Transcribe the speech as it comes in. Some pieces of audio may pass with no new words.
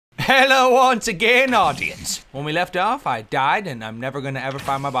Hello once again, audience. When we left off, I died and I'm never gonna ever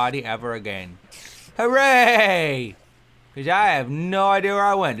find my body ever again. Hooray! Because I have no idea where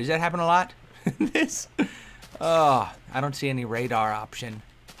I went. Does that happen a lot? Oh, I don't see any radar option.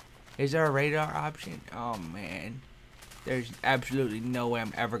 Is there a radar option? Oh man. There's absolutely no way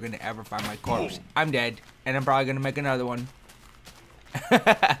I'm ever gonna find my corpse. I'm dead, and I'm probably gonna make another one.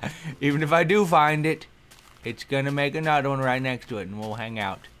 Even if I do find it, it's gonna make another one right next to it, and we'll hang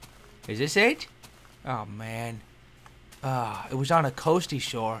out. Is this it? Oh man. It was on a coasty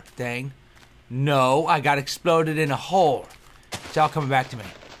shore thing. No, I got exploded in a hole. It's all coming back to me.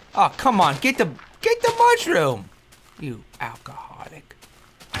 Oh, come on, get the mushroom, you alcoholic.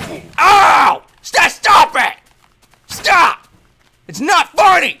 Ow! Stop it! Stop! It's not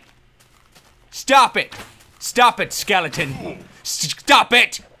funny! Stop it! Stop it, skeleton! Stop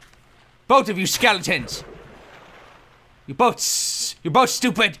it! Both of you skeletons! You're both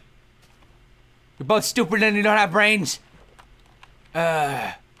stupid! You're both stupid and you don't have brains!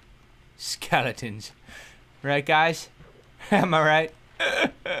 Skeletons. Right, guys? Am I right?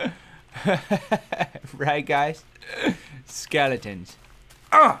 Right, guys? Skeletons.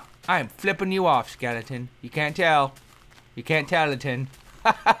 I am flipping you off, skeleton. You can't tell. You can't tell a 10.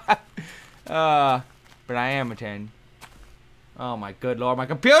 But I am a 10. Oh my good lord, my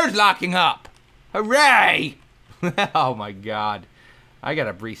computer's locking up! Hooray! Oh my god. I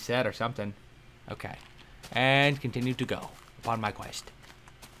gotta reset or something. Okay. And continue to go upon my quest.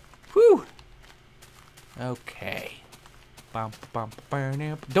 Whew! Okay.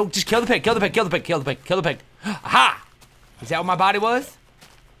 Don't just kill the pig, kill the pig, kill the pig, kill the pig, kill the pig. Aha! Is that what my body was?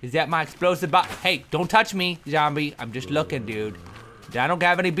 Is that my explosive body? Hey, don't touch me, zombie. I'm just looking, dude. I don't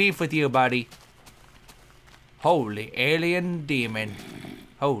have any beef with you, buddy. Holy alien demon.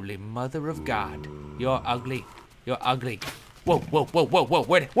 Holy mother of God. You're ugly. You're ugly. Whoa, whoa, whoa, whoa, whoa.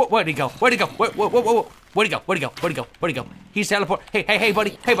 Where'd he go? Where'd he go? Whoa, whoa, whoa, whoa. Where'd he go? Where'd he go? Where'd he go? Where'd he go? He's teleport. Hey, hey, hey,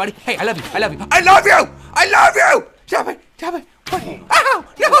 buddy. Hey, buddy. Hey, I love you. I love you. I love you! I love you! Stop it! Stop it! What? Ow!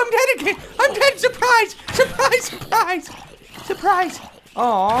 No, I'm dead again! I'm dead! Surprise! Surprise! Surprise! Surprise!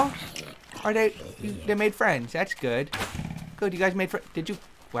 Aww. Are they made friends? That's good. Good, you guys made friends. Did you?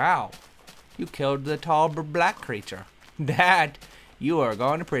 Wow. You killed the tall black creature. That, you are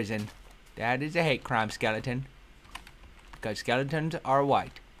going to prison. That is a hate crime, skeleton. Because skeletons are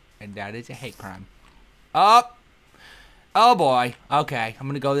white. And that is a hate crime. Up! Oh boy. Okay, I'm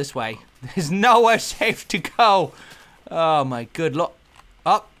gonna go this way. There's nowhere safe to go. Oh my good lord.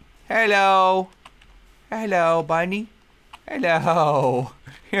 Up. Hello. Hello, bunny. Hello.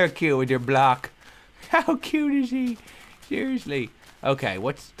 You're cute with your block. How cute is he? Seriously. Okay,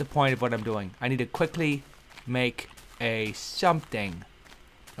 what's the point of what I'm doing? I need to quickly make a something.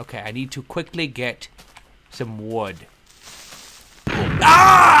 Okay, I need to quickly get some wood.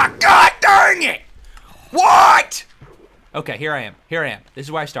 Ah! God dang it! What? Okay, here I am. Here I am. This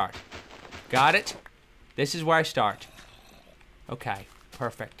is where I start. Got it? This is where I start. Okay,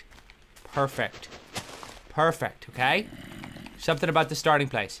 perfect. Perfect. Perfect, okay? Something about the starting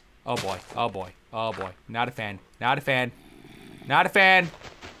place. Oh boy, oh boy, oh boy. Not a fan, not a fan, not a fan.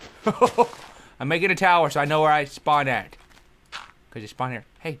 I'm making a tower so I know where I spawn at. Cause you spawn here.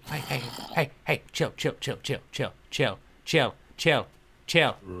 Hey, hey, hey, hey, hey, chill, chill, chill, chill, chill, chill, chill, chill,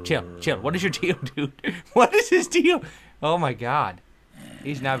 chill, chill, chill. What is your deal, dude? What is his deal? Oh my god.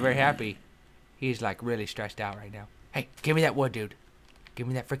 He's not very happy. He's like really stressed out right now. Hey, give me that wood, dude. Give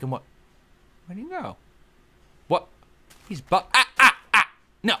me that freaking wood. Where'd he go? What? He's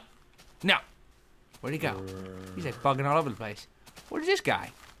no, no. Where'd he go? He's like bugging all over the place. What is this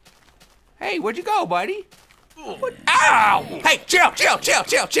guy? Hey, where'd you go, buddy? What? Ow! Hey, chill, chill, chill,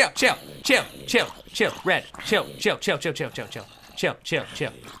 chill, chill, chill, chill, chill, chill, Red, chill, chill, chill, chill, chill, chill, chill, chill, chill,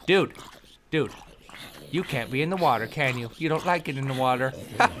 chill. Dude, dude, you can't be in the water, can you? You don't like it in the water.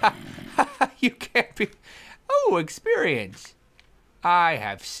 You can't be. Oh, experience. I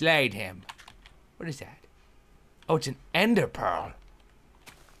have slayed him. What is that? Oh, it's an ender pearl.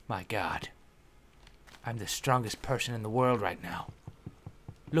 My god. I'm the strongest person in the world right now.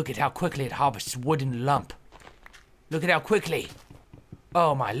 Look at how quickly it harvests wood in a lump. Look at how quickly.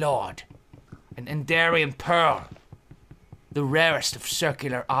 Oh my lord. An Endarian pearl. The rarest of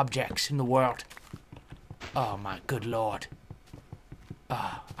circular objects in the world. Oh my good lord.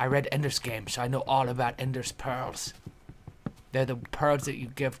 I read Ender's Game, so I know all about Ender's pearls. They're the pearls that you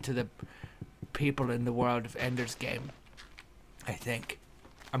give to the people in the world of Ender's Game. I think.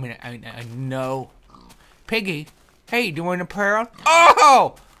 I mean, I know. Piggy, hey, do you want a pearl?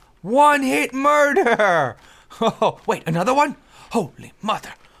 Oh! One-hit murder! Oh, wait, another one? Holy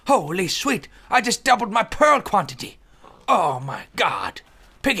mother, holy sweet, I just doubled my pearl quantity. Oh my god.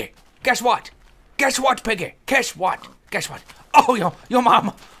 Piggy, guess what? Guess what, Piggy? Guess what? Guess what? Oh, your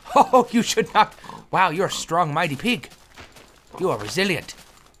mom. Oh, you should not. Wow, you're a strong, mighty pig. You are resilient.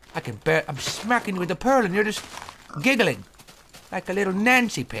 I'm smacking you with a pearl and you're just giggling. Like a little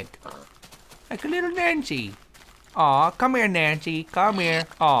Nancy pig. Like a little Nancy. Aw, come here, Nancy. Come here.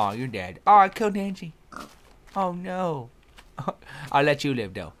 Aw, you're dead. Aw, I killed Nancy. Oh, no. I'll let you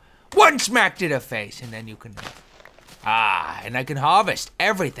live, though. One smack to the face, and then you can live. Ah, and I can harvest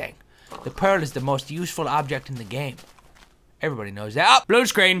everything. The pearl is the most useful object in the game. Everybody knows that. Oh, blue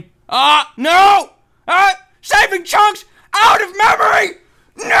screen. Ah, no! Saving chunks out of memory!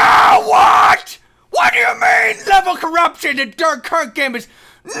 No, what? What do you mean? Level corruption in Dirk Kirk game is...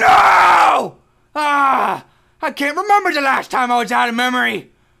 No! Ah, I can't remember the last time I was out of memory.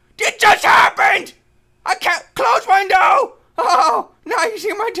 It just happened! I can't... Close window! Oh, now you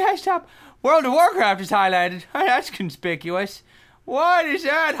see my desktop. World of Warcraft is highlighted. That's conspicuous. What is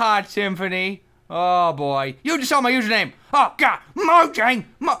that, Hot Symphony? Oh, boy. You just saw my username. Oh, God. Mojang.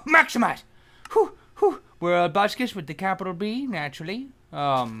 Maximus. World Buscus with the capital B, naturally.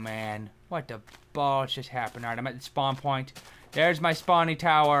 Oh, man. What the balls just happened? All right, I'm at the spawn point. There's my spawny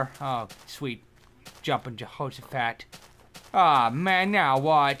tower. Oh, sweet. Jumping Jehoshaphat. Ah, man, now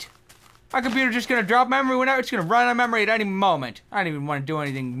what? My computer's just gonna drop memory whenever it's gonna run out of memory at any moment. I don't even want to do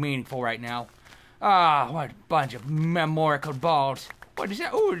anything meaningful right now. Ah, what a bunch of memorical balls. What is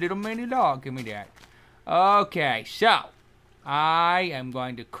that? Oh, a little mini log. Give me that. Okay, so I am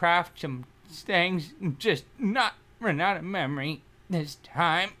going to craft some things, just not run out of memory this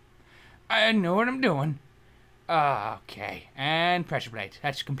time. I know what I'm doing. Okay, and pressure plates.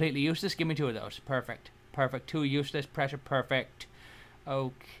 That's completely useless. Give me 2 of those. Perfect. Perfect. 2 useless. Pressure. Perfect.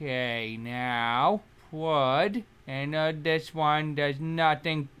 Okay, now wood. And this one does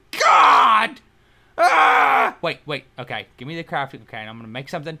nothing. God! Ah! Wait. Okay, give me the crafting. Okay, and I'm gonna make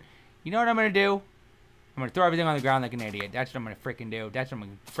something. You know what I'm gonna do? I'm gonna throw everything on the ground like an idiot. That's what I'm gonna freaking do. That's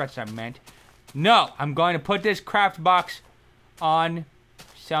what I meant. No, I'm going to put this craft box on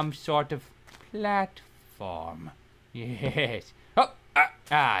some sort of platform. Yes. Oh,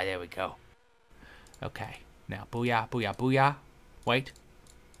 there we go. Okay, now booyah, booyah, booyah. Wait.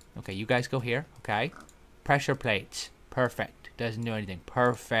 Okay, you guys go here. Okay. Pressure plates. Perfect. Doesn't do anything.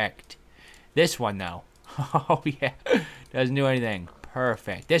 Perfect. This one, though. Oh, yeah. Doesn't do anything.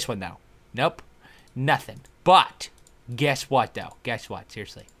 Perfect. This one, though. Nope. Nothing. But, guess what, though? Guess what?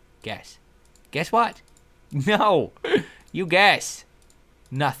 Seriously. Guess. Guess what? No. You guess.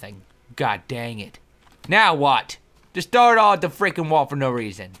 Nothing. God dang it. Now what? Just throw it all at the freaking wall for no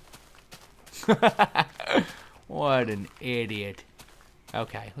reason. What an idiot.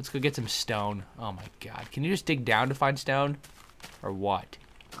 Okay, let's go get some stone. Oh my god. Can you just dig down to find stone? Or what?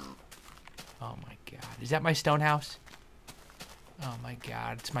 Oh my god. Is that my stone house? Oh my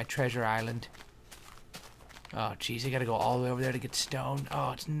god. It's my treasure island. Oh jeez, I gotta go all the way over there to get stone.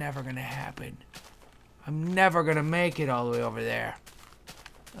 Oh, it's never gonna happen. I'm never gonna make it all the way over there.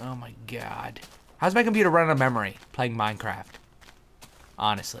 Oh my god. How's my computer run out of memory playing Minecraft?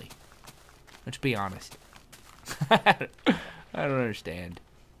 Honestly. Let's be honest. I don't understand.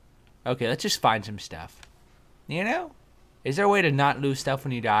 Okay, let's just find some stuff. You know? Is there a way to not lose stuff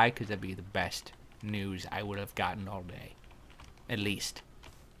when you die? Because that'd be the best news I would have gotten all day. At least.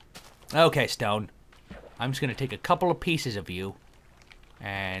 Okay, Stone. I'm just going to take a couple of pieces of you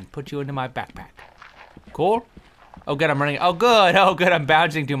and put you into my backpack. Cool? Oh, good, I'm running. Oh, good. Oh, good, I'm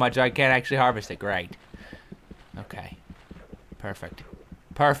bouncing too much, so I can't actually harvest it. Great. Okay. Perfect.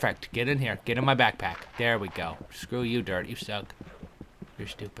 Perfect. Get in here. Get in my backpack. There we go. Screw you, dirt. You suck. You're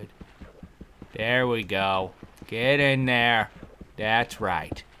stupid. There we go. Get in there. That's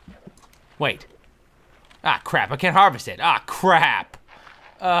right. Wait. Ah, crap. I can't harvest it. Ah, crap.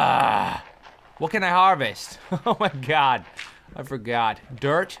 What can I harvest? Oh, my God. I forgot.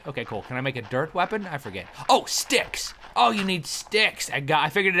 Dirt? Okay, cool. Can I make a dirt weapon? I forget. Oh, sticks. Oh, you need sticks. I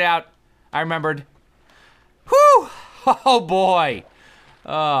figured it out. I remembered. Whew. Oh, boy.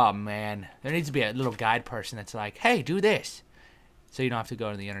 Oh, man. There needs to be a little guide person that's like, hey, do this. So you don't have to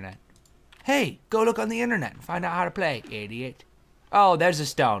go to the internet. Hey, go look on the internet and find out how to play, idiot. Oh, there's a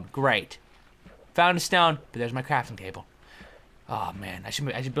stone. Great. Found a stone, but there's my crafting table. Oh, man. I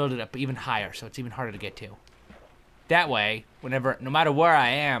should build it up even higher so it's even harder to get to. That way, no matter where I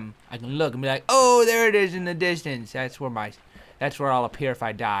am, I can look and be like, oh, there it is in the distance. That's where I'll appear if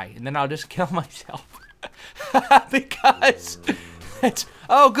I die. And then I'll just kill myself. Because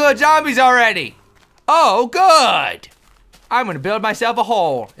oh, good, zombies already. Oh, good. I'm going to build myself a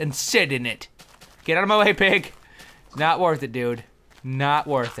hole and sit in it. Get out of my way, pig. It's not worth it, dude. Not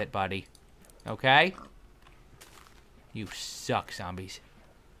worth it, buddy. Okay? You suck, zombies.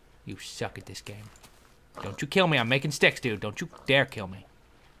 You suck at this game. Don't you kill me. I'm making sticks, dude. Don't you dare kill me.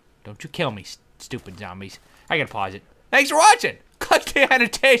 Don't you kill me, stupid zombies. I gotta pause it. Thanks for watching. Click the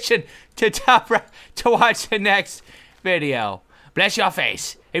annotation to top right to watch the next video. Bless your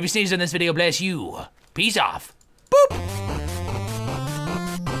face. If you sneeze on this video, bless you. Peace off. Boop.